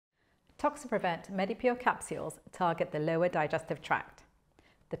Toxaprevent MediPure capsules target the lower digestive tract.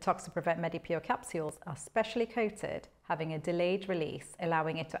 The Toxaprevent MediPure capsules are specially coated, having a delayed release,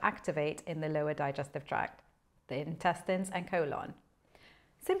 allowing it to activate in the lower digestive tract, the intestines and colon.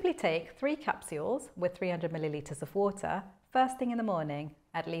 Simply take 3 capsules with 300 milliliters of water first thing in the morning,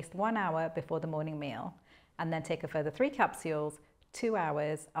 at least 1 hour before the morning meal, and then take a further 3 capsules 2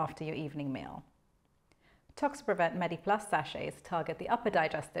 hours after your evening meal. Toxaprevent MediPlus sachets target the upper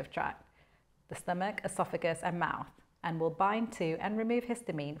digestive tract, the stomach, esophagus and mouth, and will bind to and remove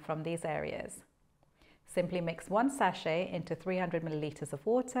histamine from these areas. Simply mix 1 sachet into 300 milliliters of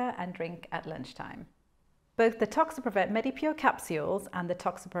water and drink at lunchtime. Both the Toxaprevent MediPure capsules and the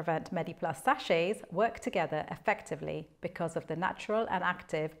Toxaprevent MediPlus sachets work together effectively because of the natural and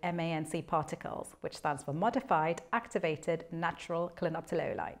active MANC particles, which stands for Modified Activated Natural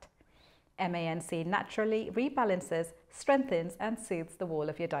Clinoptilolite. MANC naturally rebalances, strengthens and soothes the wall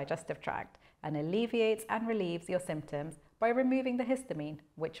of your digestive tract and alleviates and relieves your symptoms by removing the histamine,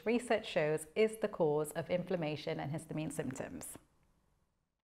 which research shows is the cause of inflammation and histamine symptoms.